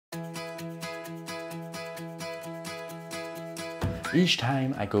Each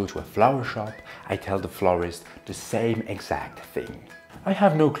time I go to a flower shop, I tell the florist the same exact thing. I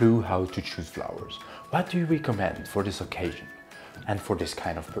have no clue how to choose flowers. What do you recommend for this occasion and for this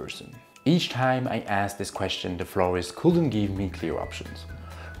kind of person? Each time I ask this question, the florist couldn't give me clear options.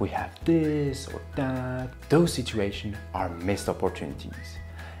 We have this or that. Those situations are missed opportunities.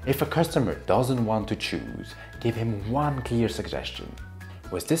 If a customer doesn't want to choose, give him one clear suggestion.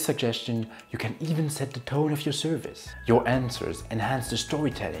 With this suggestion, you can even set the tone of your service. Your answers enhance the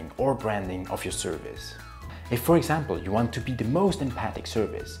storytelling or branding of your service. If, for example, you want to be the most empathic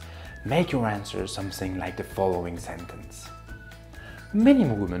service, make your answer something like the following sentence. Many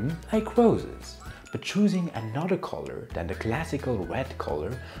women like roses, but choosing another color than the classical red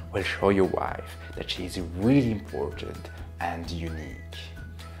color will show your wife that she is really important and unique.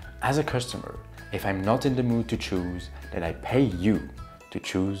 As a customer, if I'm not in the mood to choose, then I pay you to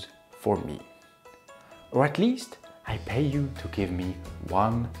choose for me. Or at least, I pay you to give me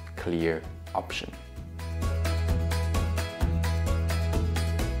one clear option.